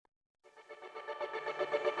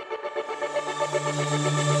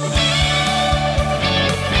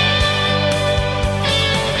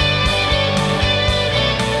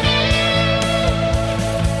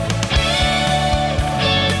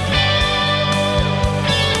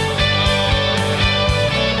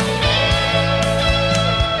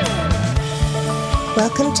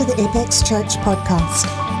Welcome to the Apex Church podcast.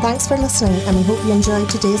 Thanks for listening and we hope you enjoyed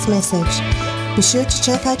today's message. Be sure to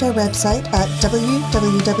check out our website at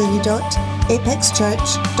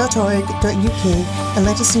www.apexchurch.org.uk and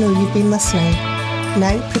let us know you've been listening.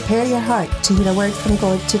 Now prepare your heart to hear a word from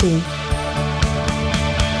God today.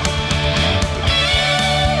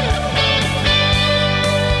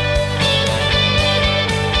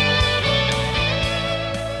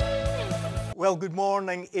 Well, good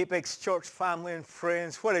morning, Apex Church family and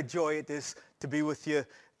friends. What a joy it is to be with you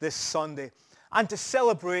this Sunday and to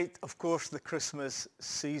celebrate, of course, the Christmas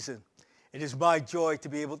season. It is my joy to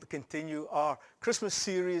be able to continue our Christmas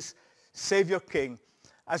series, Savior King,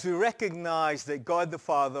 as we recognize that God the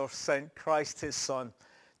Father sent Christ his Son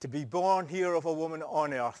to be born here of a woman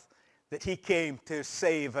on earth, that he came to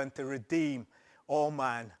save and to redeem all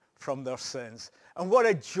man from their sins. And what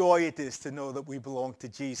a joy it is to know that we belong to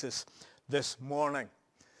Jesus this morning.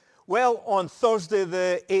 Well, on Thursday,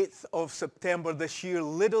 the 8th of September this year,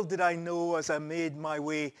 little did I know as I made my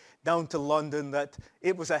way down to London that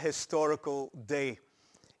it was a historical day.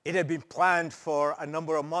 It had been planned for a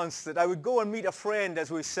number of months that I would go and meet a friend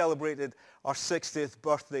as we celebrated our 60th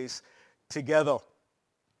birthdays together.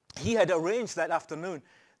 He had arranged that afternoon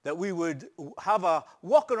that we would have a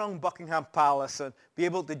walk around Buckingham Palace and be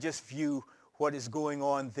able to just view what is going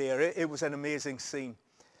on there. It was an amazing scene.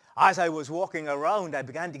 As I was walking around, I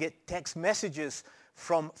began to get text messages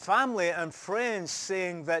from family and friends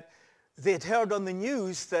saying that they had heard on the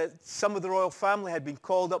news that some of the royal family had been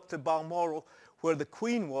called up to Balmoral where the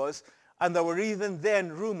Queen was, and there were even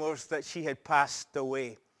then rumors that she had passed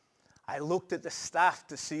away. I looked at the staff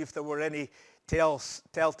to see if there were any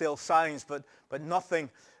telltale signs, but nothing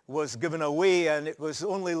was given away, and it was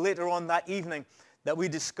only later on that evening that we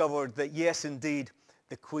discovered that yes, indeed,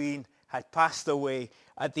 the Queen had passed away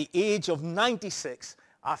at the age of 96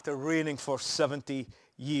 after reigning for 70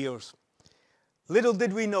 years. Little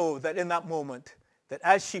did we know that in that moment, that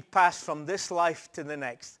as she passed from this life to the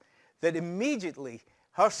next, that immediately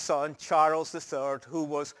her son, Charles III, who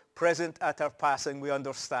was present at her passing, we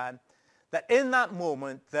understand, that in that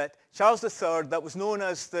moment that Charles III, that was known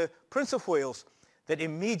as the Prince of Wales, that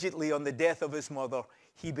immediately on the death of his mother,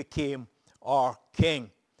 he became our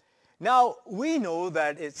king. Now, we know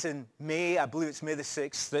that it's in May, I believe it's May the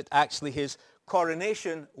 6th, that actually his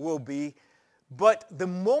coronation will be. But the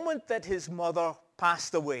moment that his mother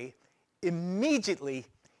passed away, immediately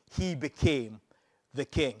he became the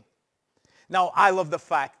king. Now, I love the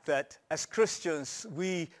fact that as Christians,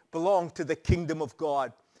 we belong to the kingdom of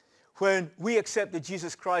God. When we accepted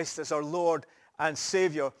Jesus Christ as our Lord and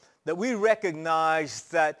Savior, that we recognize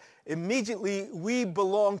that immediately we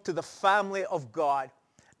belong to the family of God.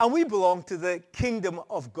 And we belong to the kingdom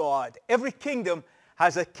of God. Every kingdom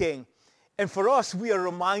has a king. And for us, we are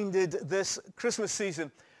reminded this Christmas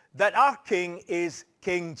season that our king is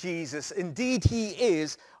King Jesus. Indeed, he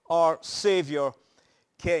is our Savior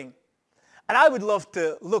King. And I would love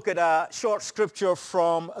to look at a short scripture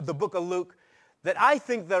from the book of Luke that I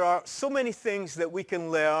think there are so many things that we can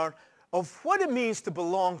learn of what it means to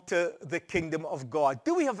belong to the kingdom of God.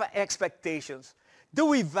 Do we have expectations? Do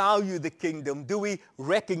we value the kingdom? Do we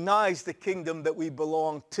recognize the kingdom that we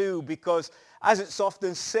belong to? Because as it's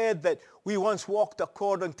often said that we once walked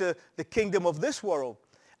according to the kingdom of this world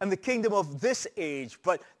and the kingdom of this age,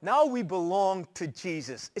 but now we belong to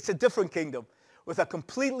Jesus. It's a different kingdom with a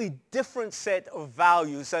completely different set of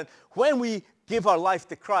values. And when we give our life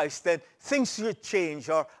to Christ, then things should change.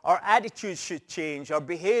 Our attitudes should change. Our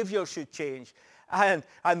behavior should change. And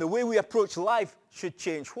the way we approach life should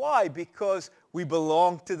change. Why? Because we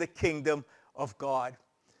belong to the kingdom of God.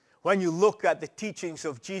 When you look at the teachings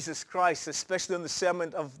of Jesus Christ, especially in the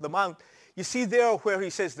Sermon of the Mount, you see there where he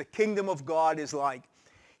says the kingdom of God is like.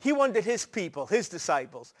 He wanted his people, his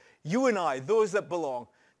disciples, you and I, those that belong,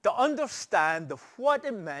 to understand of what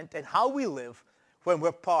it meant and how we live when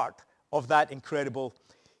we're part of that incredible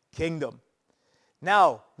kingdom.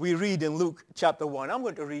 Now, we read in Luke chapter 1, I'm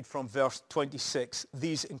going to read from verse 26,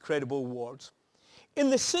 these incredible words. In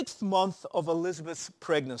the 6th month of Elizabeth's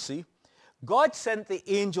pregnancy, God sent the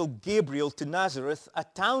angel Gabriel to Nazareth, a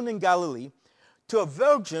town in Galilee, to a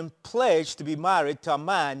virgin pledged to be married to a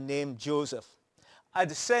man named Joseph, a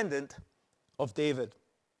descendant of David.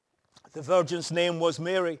 The virgin's name was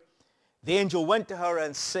Mary. The angel went to her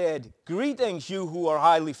and said, "Greetings, you who are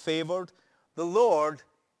highly favored. The Lord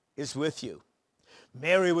is with you."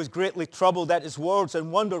 Mary was greatly troubled at his words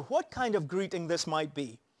and wondered what kind of greeting this might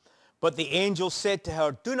be. But the angel said to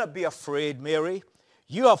her, "Do not be afraid, Mary.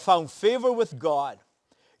 You have found favor with God.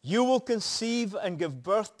 You will conceive and give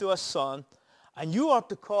birth to a son, and you are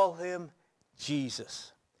to call him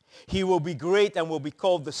Jesus. He will be great and will be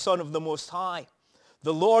called the Son of the Most High.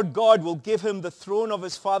 The Lord God will give him the throne of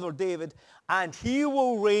his father David, and he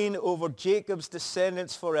will reign over Jacob's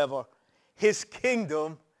descendants forever. His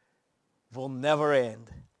kingdom will never end.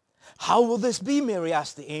 How will this be, Mary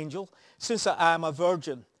asked the angel, since I am a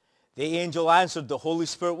virgin? The angel answered, the Holy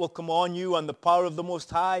Spirit will come on you, and the power of the Most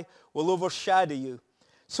High will overshadow you,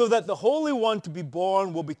 so that the Holy One to be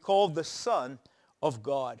born will be called the Son of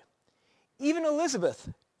God. Even Elizabeth,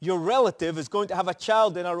 your relative, is going to have a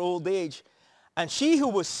child in her old age, and she who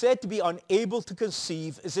was said to be unable to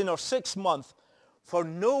conceive is in her 6th month, for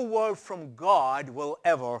no word from God will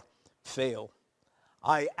ever fail.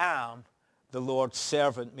 I am the Lord's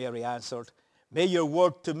servant, Mary answered. May your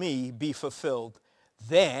word to me be fulfilled.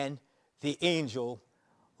 Then the angel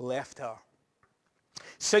left her.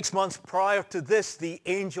 6 months prior to this, the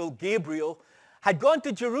angel Gabriel had gone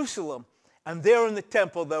to Jerusalem, and there in the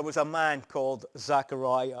temple there was a man called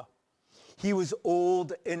Zechariah. He was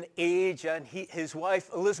old in age, and his wife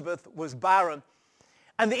Elizabeth was barren.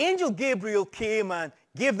 And the angel Gabriel came and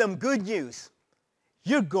gave them good news.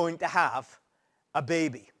 You're going to have a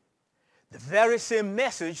baby. The very same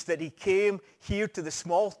message that he came here to the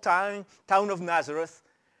small town of Nazareth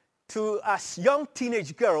to a young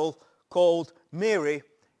teenage girl called Mary.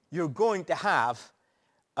 You're going to have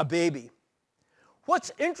a baby.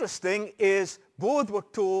 What's interesting is both were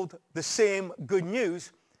told the same good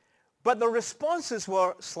news, but the responses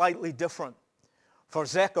were slightly different. For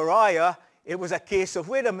Zechariah, it was a case of,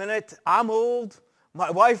 wait a minute, I'm old. My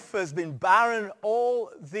wife has been barren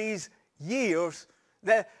all these years.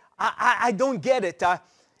 I don't get it.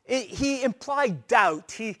 He implied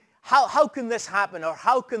doubt. How can this happen, or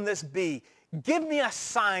how can this be? Give me a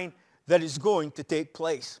sign that is going to take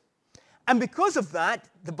place. And because of that,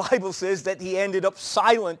 the Bible says that he ended up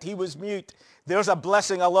silent. He was mute. There's a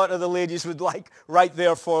blessing a lot of the ladies would like right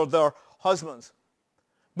there for their husbands.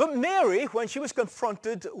 But Mary, when she was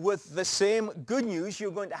confronted with the same good news,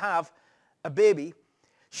 you're going to have a baby,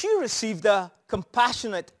 she received a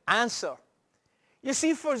compassionate answer. You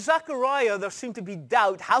see, for Zechariah, there seemed to be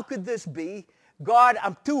doubt. How could this be? God,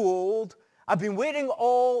 I'm too old. I've been waiting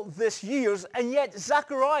all these years. And yet,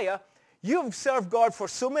 Zechariah, you've served God for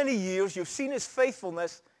so many years. You've seen his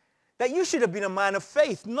faithfulness, that you should have been a man of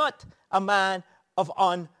faith, not a man of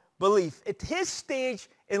unbelief. At his stage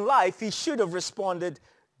in life, he should have responded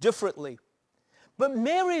differently. But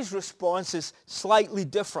Mary's response is slightly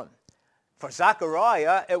different. For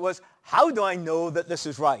Zechariah, it was, how do I know that this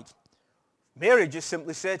is right? Mary just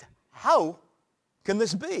simply said, how can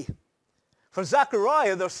this be? For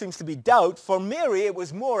Zechariah, there seems to be doubt. For Mary, it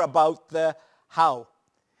was more about the how.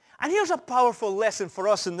 And here's a powerful lesson for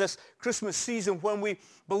us in this Christmas season when we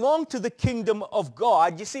belong to the kingdom of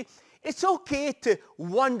God. You see, it's okay to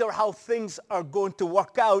wonder how things are going to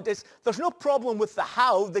work out. There's no problem with the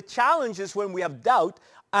how. The challenge is when we have doubt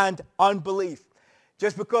and unbelief.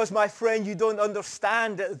 Just because, my friend, you don't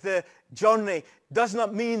understand the journey does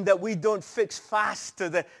not mean that we don't fix fast to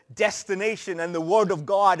the destination and the word of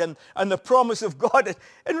God and the promise of God.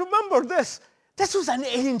 And remember this was an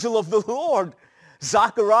angel of the Lord.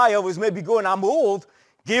 Zechariah was maybe going, I'm old.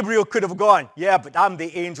 Gabriel could have gone, yeah, but I'm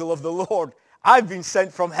the angel of the Lord. I've been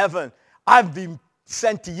sent from heaven. I've been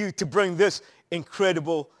sent to you to bring this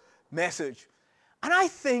incredible message. And I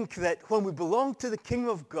think that when we belong to the kingdom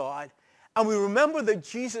of God and we remember that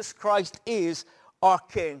Jesus Christ is our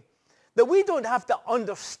King, that we don't have to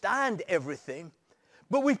understand everything,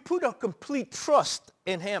 but we put our complete trust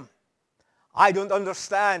in him. I don't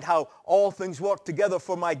understand how all things work together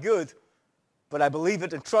for my good, but I believe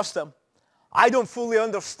it and trust him. I don't fully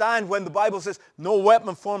understand when the Bible says, no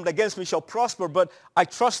weapon formed against me shall prosper, but I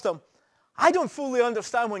trust him. I don't fully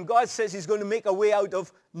understand when God says he's going to make a way out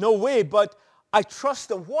of no way, but I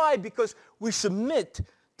trust him. Why? Because we submit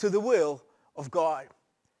to the will of God.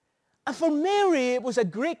 And for Mary, it was a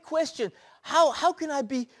great question. How can I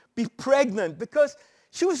be pregnant? Because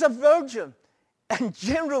she was a virgin. And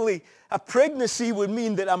generally, a pregnancy would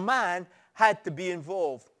mean that a man had to be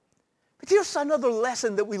involved. But here's another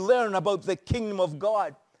lesson that we learn about the kingdom of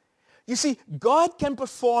God. You see, God can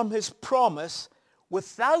perform his promise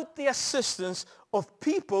without the assistance of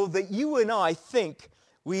people that you and I think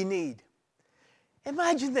we need.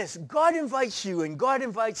 Imagine this. God invites you and God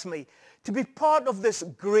invites me to be part of this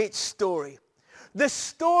great story. The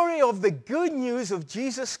story of the good news of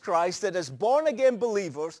Jesus Christ that as born-again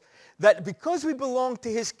believers, that because we belong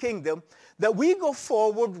to his kingdom, that we go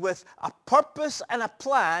forward with a purpose and a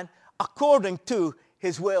plan according to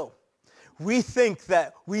his will. we think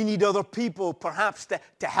that we need other people perhaps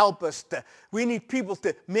to help us. We need people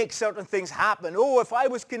to make certain things happen. Oh, if I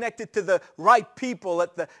was connected to the right people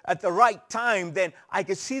at the right time, then I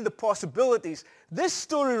could see the possibilities. This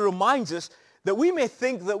story reminds us that we may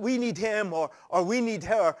think that we need him or we need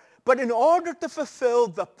her, but in order to fulfill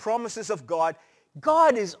the promises of God,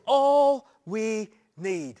 God is all we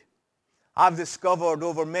need. I've discovered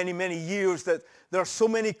over many, many years that there are so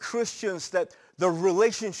many Christians that their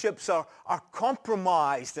relationships are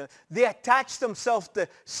compromised. They attach themselves to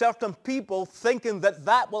certain people thinking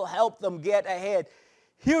that will help them get ahead.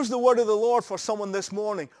 Here's the word of the Lord for someone this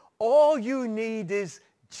morning. All you need is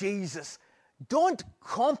Jesus. Don't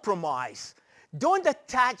compromise. Don't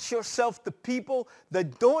attach yourself to people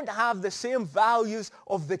that don't have the same values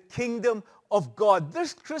of the kingdom of God.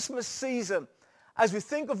 This Christmas season, as we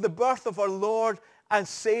think of the birth of our Lord and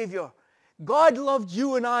Savior, God loved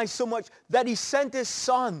you and I so much that he sent his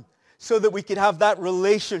Son so that we could have that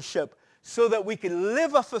relationship, so that we could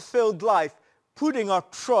live a fulfilled life, putting our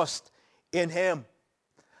trust in him.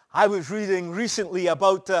 I was reading recently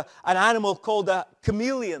about an animal called a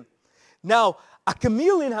chameleon. Now, a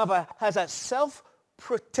chameleon has a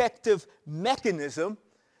self-protective mechanism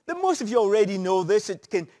that most of you already know this. It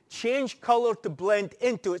can change color to blend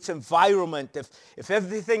into its environment. If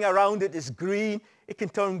everything around it is green, it can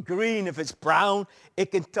turn green. If it's brown,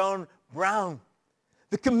 it can turn brown.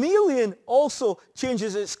 The chameleon also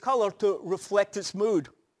changes its color to reflect its mood,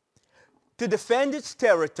 to defend its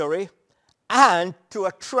territory, and to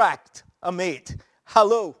attract a mate.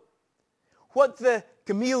 Hello. What the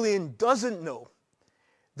chameleon doesn't know,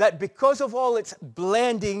 that because of all its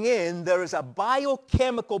blending in, there is a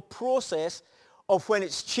biochemical process of when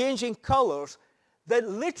it's changing colors that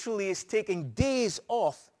literally is taking days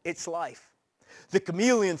off its life. The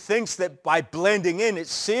chameleon thinks that by blending in,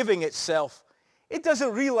 it's saving itself. It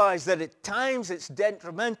doesn't realize that at times it's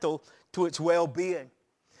detrimental to its well-being.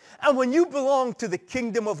 And when you belong to the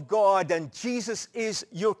kingdom of God and Jesus is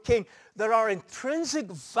your king, there are intrinsic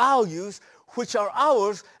values which are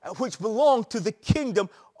ours, which belong to the kingdom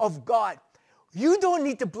of God. You don't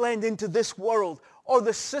need to blend into this world or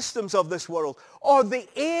the systems of this world or the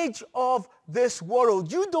age of this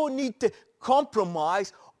world. You don't need to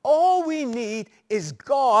compromise. All we need is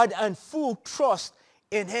God and full trust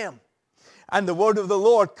in him. And the word of the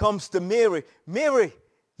Lord comes to Mary. Mary,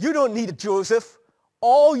 you don't need Joseph.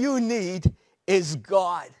 All you need is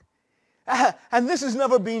God. And this has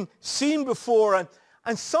never been seen before.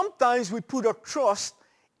 And sometimes we put our trust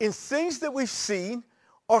in things that we've seen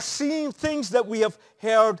or seeing things that we have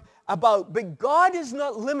heard about. But God is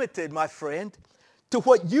not limited, my friend, to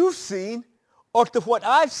what you've seen or to what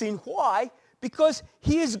I've seen. Why? Because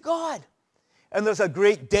he is God. And there's a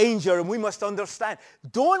great danger, and we must understand.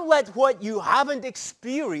 Don't let what you haven't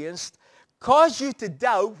experienced cause you to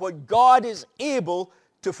doubt what God is able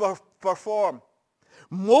to perform.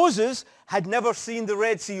 Moses had never seen the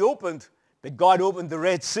Red Sea opened, but God opened the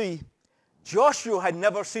Red Sea. Joshua had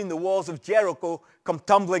never seen the walls of Jericho come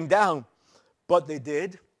tumbling down, but they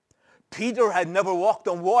did. Peter had never walked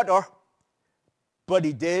on water, but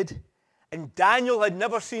he did. And Daniel had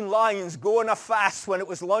never seen lions go on a fast when it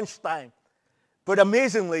was lunchtime, but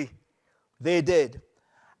amazingly, they did.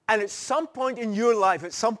 And at some point in your life,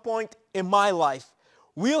 at some point in my life,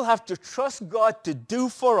 we'll have to trust God to do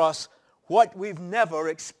for us what we've never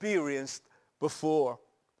experienced before.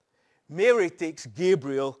 Mary takes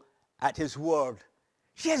Gabriel at his word.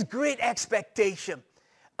 She has great expectation.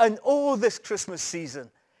 And oh, this Christmas season,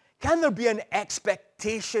 can there be an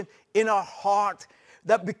expectation in our heart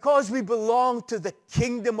that because we belong to the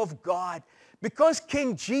kingdom of God, because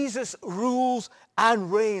King Jesus rules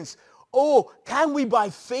and reigns, oh, can we by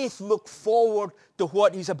faith look forward to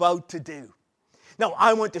what he's about to do? Now,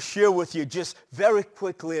 I want to share with you just very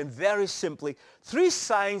quickly and very simply 3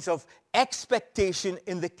 signs of expectation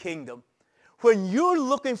in the kingdom. When you're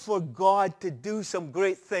looking for God to do some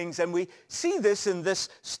great things, and we see this in this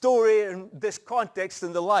story and this context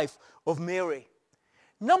in the life of Mary.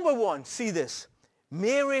 Number 1, see this.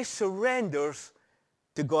 Mary surrenders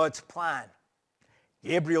to God's plan.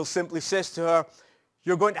 Gabriel simply says to her,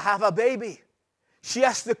 you're going to have a baby. She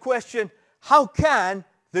asks the question, how can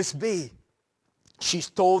this be? She's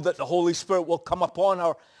told that the Holy Spirit will come upon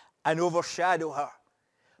her and overshadow her.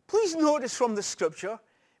 Please notice from the scripture,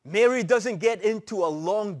 Mary doesn't get into a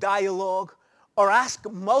long dialogue or ask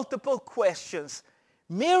multiple questions.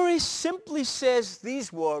 Mary simply says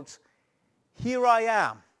these words, here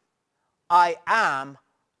I am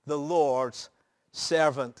the Lord's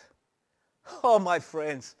servant. Oh, my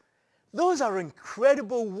friends, those are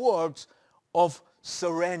incredible words of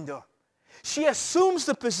surrender. She assumes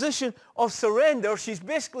the position of surrender. She's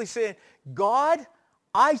basically saying, God,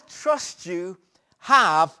 I trust you.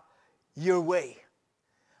 Have your way.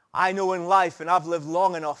 I know in life, and I've lived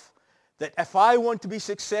long enough, that if I want to be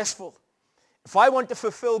successful, if I want to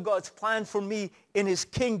fulfill God's plan for me in his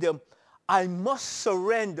kingdom, I must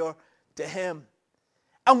surrender to him.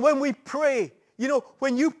 And when we pray,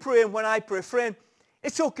 when you pray and when I pray, friend,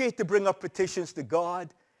 it's okay to bring our petitions to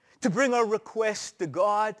God, to bring our requests to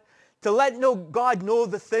God, to let God know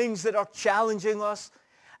the things that are challenging us,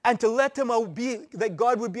 and to let that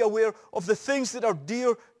God would be aware of the things that are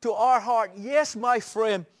dear to our heart. Yes, my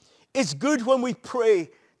friend, it's good when we pray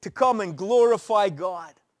to come and glorify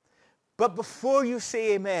God. But before you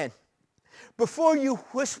say amen, before you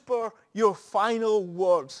whisper your final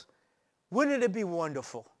words, wouldn't it be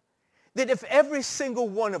wonderful that if every single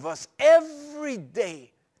one of us, every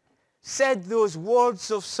day, said those words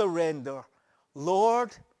of surrender,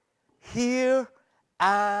 Lord, here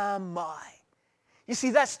am I. You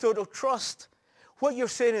see, that's total trust. What you're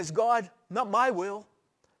saying is, God, not my will,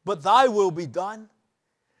 but thy will be done.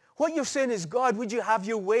 What you're saying is, God, would you have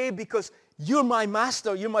your way, because you're my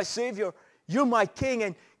master, you're my Savior, you're my King,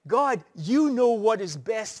 and God, you know what is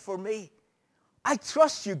best for me. I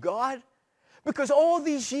trust you, God, because all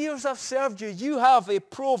these years I've served you, you have a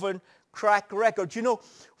proven track record.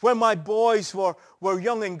 When my boys were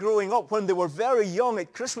young and growing up, when they were very young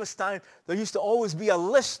at Christmas time, there used to always be a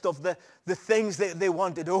list of the things that they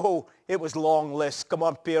wanted. Oh, it was long list. Come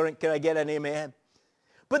on, parent, can I get an amen?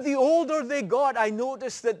 But the older they got, I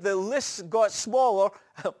noticed that the lists got smaller.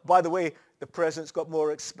 By the way, the presents got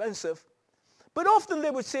more expensive. But often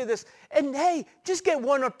they would say this, and hey, just get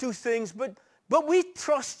one or two things, but we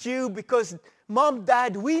trust you because, Mom,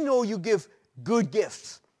 Dad, we know you give good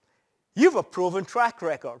gifts. You've a proven track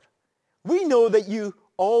record. We know that you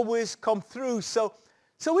always come through, so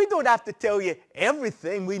we don't have to tell you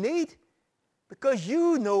everything we need, because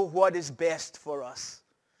you know what is best for us.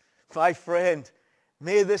 My friend,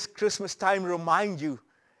 may this Christmas time remind you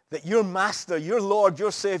that your Master, your Lord,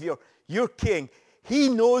 your Savior, your King, he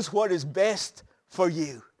knows what is best for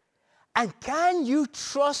you. And can you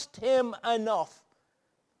trust him enough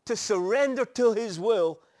to surrender to his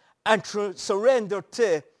will and surrender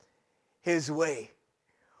to his way?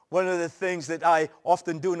 One of the things that I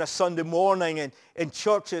often do on a Sunday morning in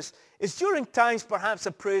churches is during times perhaps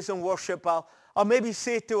of praise and worship, I'll maybe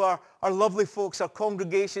say to our lovely folks, our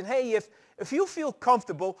congregation, hey, if you feel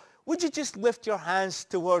comfortable, would you just lift your hands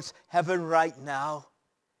towards heaven right now?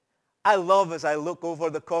 I love as I look over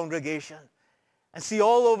the congregation and see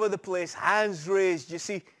all over the place hands raised. You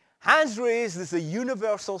see, hands raised is a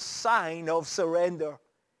universal sign of surrender.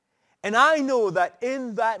 And I know that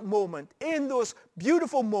in that moment, in those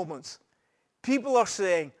beautiful moments, people are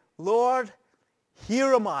saying, Lord,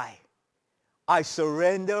 here am I. I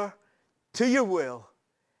surrender to your will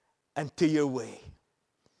and to your way.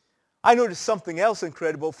 I noticed something else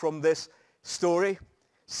incredible from this story.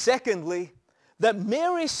 Secondly, that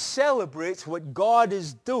Mary celebrates what God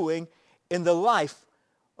is doing in the life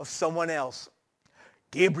of someone else.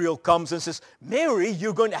 Gabriel comes and says, Mary,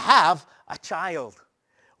 you're going to have a child.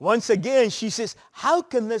 Once again, she says, how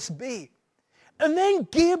can this be? And then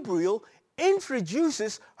Gabriel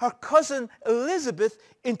introduces her cousin Elizabeth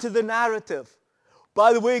into the narrative.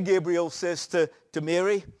 By the way, Gabriel says to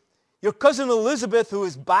Mary, your cousin Elizabeth, who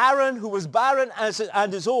was barren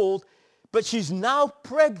and is old, but she's now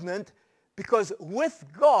pregnant, because with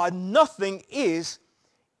God, nothing is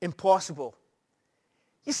impossible.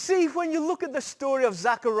 You see, when you look at the story of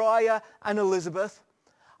Zachariah and Elizabeth,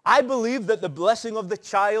 I believe that the blessing of the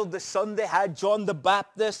child, the son they had, John the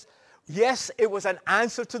Baptist, yes, it was an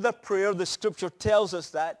answer to the prayer. The scripture tells us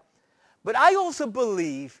that. But I also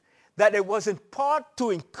believe that it was in part to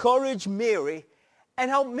encourage Mary and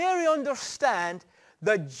help Mary understand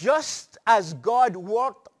that just as God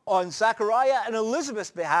worked on Zachariah and Elizabeth's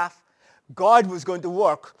behalf, God was going to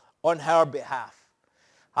work on her behalf.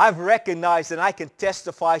 I've recognized and I can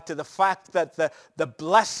testify to the fact that the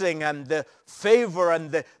blessing and the favor and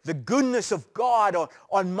the goodness of God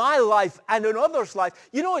on my life and on others' life,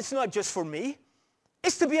 it's not just for me.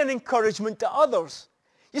 It's to be an encouragement to others.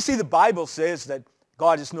 You see, the Bible says that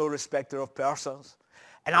God is no respecter of persons.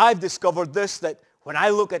 And I've discovered this, that when I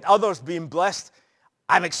look at others being blessed,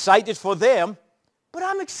 I'm excited for them, but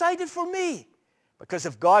I'm excited for me. Because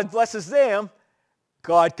if God blesses them,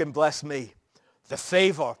 God can bless me. The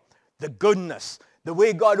favor, the goodness, the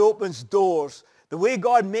way God opens doors, the way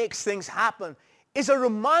God makes things happen is a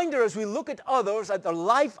reminder as we look at others, at their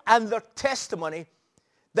life and their testimony,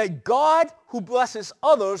 that God who blesses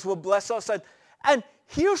others will bless us. And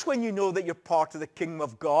here's when you know that you're part of the kingdom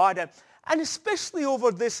of God. And especially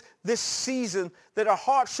over this season that our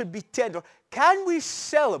hearts should be tender, can we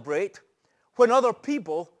celebrate when other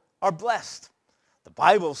people are blessed? The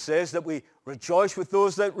Bible says that we rejoice with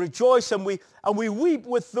those that rejoice, and we weep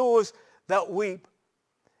with those that weep.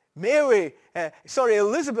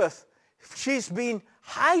 Elizabeth, she's been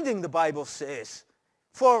hiding, the Bible says,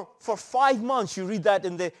 for 5 months. You read that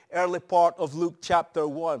in the early part of Luke chapter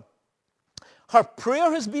 1. Her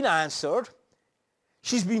prayer has been answered.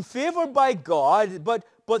 She's been favored by God, but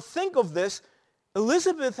think of this.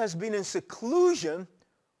 Elizabeth has been in seclusion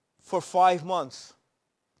for 5 months.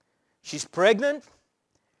 She's pregnant.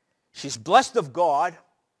 She's blessed of God,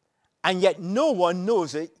 and yet no one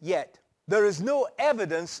knows it yet. There is no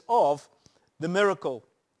evidence of the miracle.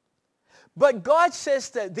 But God says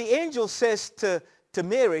that the angel says to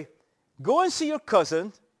Mary, go and see your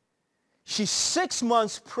cousin. She's 6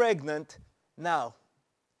 months pregnant now.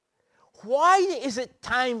 Why is it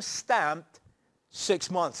time-stamped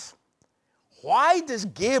 6 months? Why does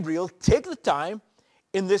Gabriel take the time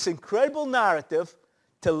in this incredible narrative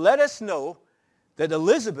to let us know that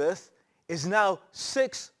Elizabeth is now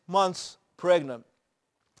 6 months pregnant?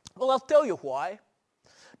 Well, I'll tell you why.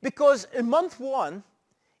 Because in month 1,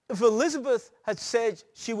 if Elizabeth had said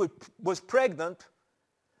she was pregnant,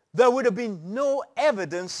 there would have been no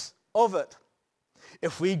evidence of it.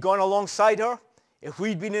 If we'd gone alongside her, if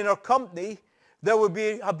we'd been in her company, there would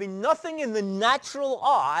have been nothing in the natural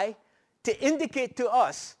eye to indicate to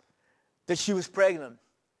us that she was pregnant.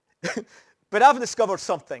 But I've discovered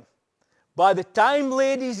something. By the time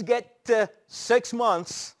ladies get to 6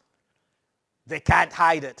 months, they can't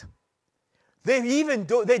hide it. They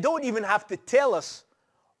don't even have to tell us.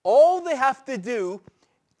 All they have to do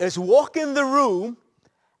is walk in the room,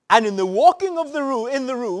 and in the walking of in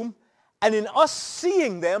the room, and in us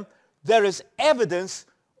seeing them, there is evidence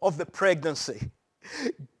of the pregnancy.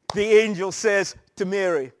 The angel says to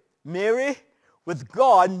Mary, Mary, with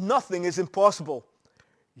God, nothing is impossible.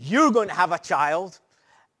 You're going to have a child,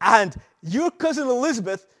 and your cousin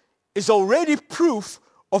Elizabeth is already proof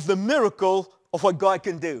of the miracle of what God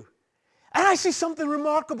can do. And I see something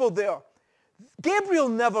remarkable there. Gabriel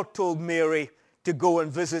never told Mary to go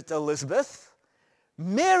and visit Elizabeth.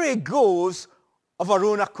 Mary goes of her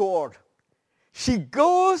own accord. She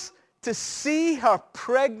goes to see her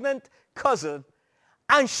pregnant cousin,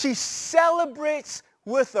 and she celebrates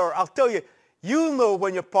with her. I'll tell you, you'll know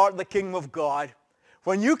when you're part of the kingdom of God,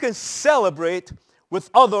 when you can celebrate with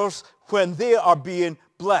others when they are being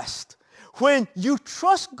blessed. When you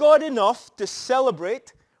trust God enough to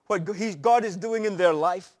celebrate what God is doing in their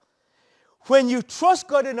life, when you trust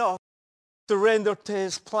God enough to surrender to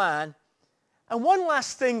his plan. And one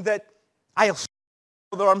last thing that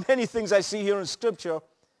there are many things I see here in Scripture,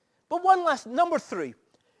 but number 3,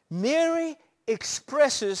 Mary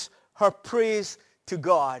expresses her praise to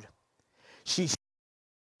God.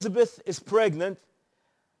 Elizabeth is pregnant,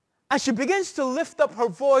 and she begins to lift up her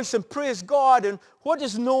voice and praise God in what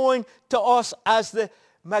is known to us as the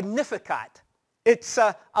Magnificat. It's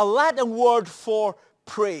a Latin word for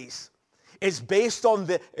praise. It's based on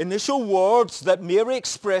the initial words that Mary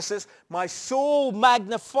expresses, my soul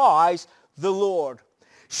magnifies the Lord.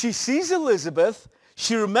 She sees Elizabeth,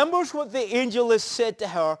 she remembers what the angel has said to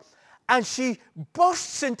her, and she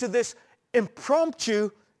bursts into this impromptu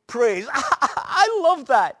praise. I love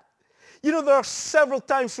that. You know, there are several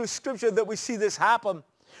times through Scripture that we see this happen.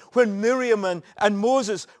 When Miriam and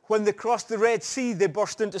Moses, when they crossed the Red Sea, they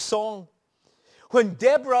burst into song. When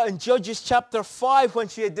Deborah in Judges chapter 5, when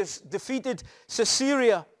she had defeated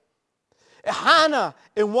Sisera. Hannah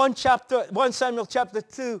in 1 Samuel chapter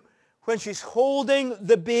 2, when she's holding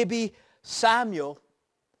the baby Samuel.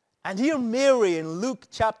 And here Mary in Luke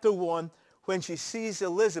chapter 1, when she sees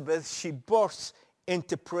Elizabeth, she bursts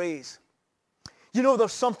into praise. You know,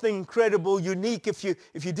 there's something incredible, unique. If you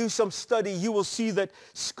do some study, you will see that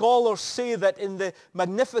scholars say that in the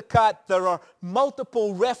Magnificat there are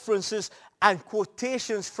multiple references and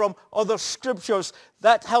quotations from other scriptures.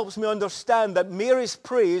 That helps me understand that Mary's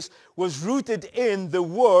praise was rooted in the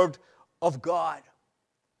Word of God.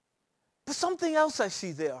 But something else I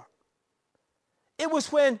see there. It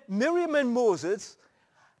was when Miriam and Moses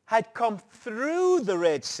had come through the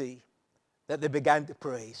Red Sea that they began to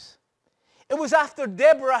praise. It was after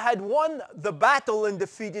Deborah had won the battle and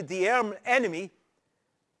defeated the enemy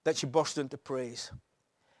that she burst into praise.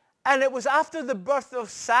 And it was after the birth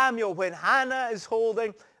of Samuel, when Hannah is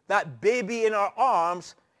holding that baby in her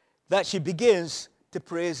arms, that she begins to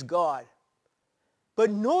praise God.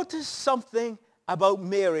 But notice something about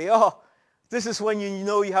Mary. Oh, this is when you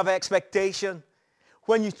know you have expectation.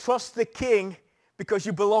 When you trust the King because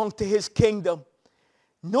you belong to his kingdom.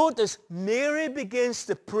 Notice Mary begins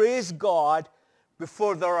to praise God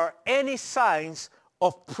before there are any signs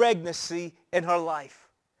of pregnancy in her life.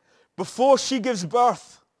 Before she gives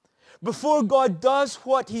birth. Before God does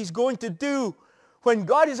what he's going to do. When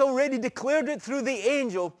God has already declared it through the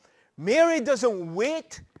angel, Mary doesn't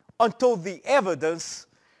wait until the evidence.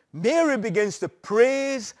 Mary begins to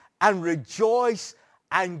praise and rejoice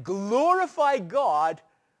and glorify God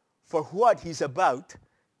for what he's about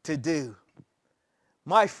to do.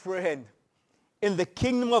 My friend, in the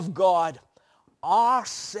kingdom of God, our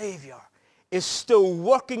Savior is still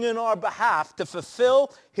working in our behalf to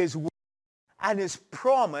fulfill his word and his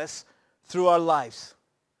promise through our lives.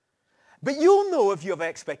 But you'll know if you have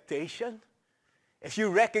expectation, if you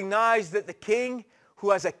recognize that the King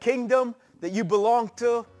who has a kingdom that you belong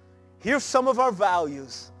to, here's some of our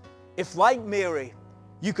values. If, like Mary,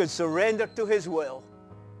 you can surrender to his will.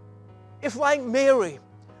 If, like Mary,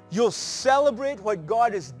 you'll celebrate what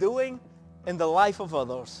God is doing in the life of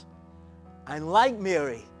others. And like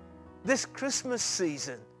Mary, this Christmas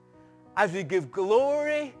season, as we give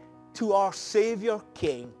glory to our Savior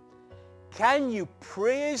King, can you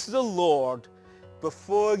praise the Lord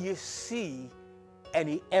before you see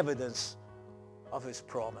any evidence of his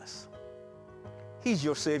promise? He's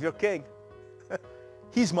your Savior King.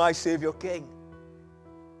 He's my Savior King.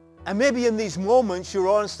 And maybe in these moments you're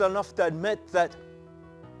honest enough to admit that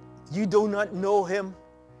you do not know him.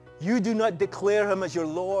 You do not declare him as your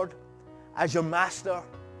Lord, as your Master.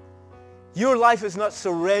 Your life is not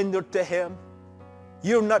surrendered to him.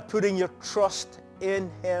 You're not putting your trust in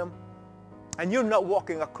him. And you're not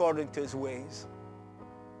walking according to his ways.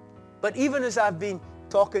 But even as I've been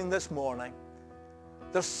talking this morning,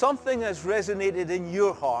 there's something that's resonated in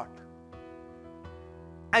your heart.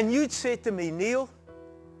 And you'd say to me, Neil,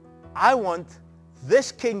 I want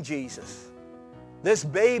this King Jesus, this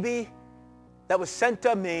baby that was sent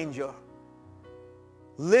to a manger,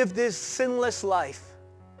 lived his sinless life,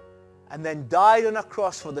 and then died on a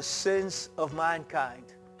cross for the sins of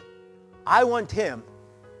mankind. I want him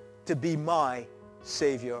to be my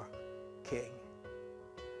Savior King.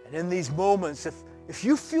 And in these moments, if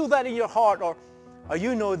you feel that in your heart, or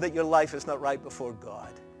you know that your life is not right before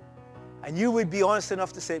God, and you would be honest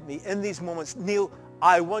enough to say to me, in these moments, Neil,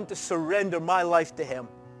 I want to surrender my life to him.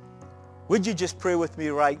 Would you just pray with me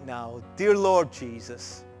right now? Dear Lord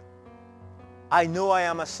Jesus, I know I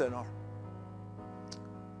am a sinner,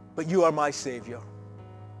 but you are my Savior.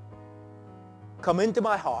 Come into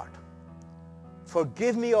my heart.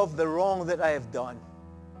 Forgive me of the wrong that I have done.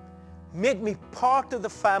 Make me part of the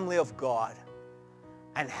family of God,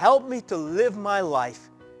 and help me to live my life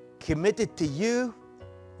committed to you,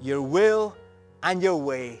 your will, and your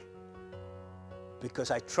way,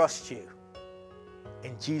 because I trust you.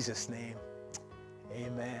 In Jesus' name,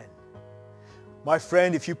 amen. My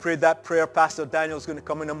friend, if you prayed that prayer, Pastor Daniel's going to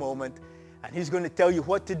come in a moment, and he's going to tell you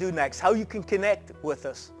what to do next, how you can connect with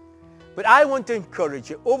us. But I want to encourage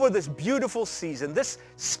you over this beautiful season, this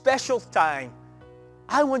special time,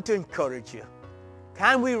 I want to encourage you.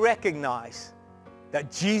 Can we recognize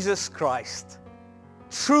that Jesus Christ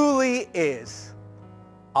truly is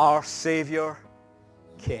our Savior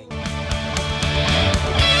King?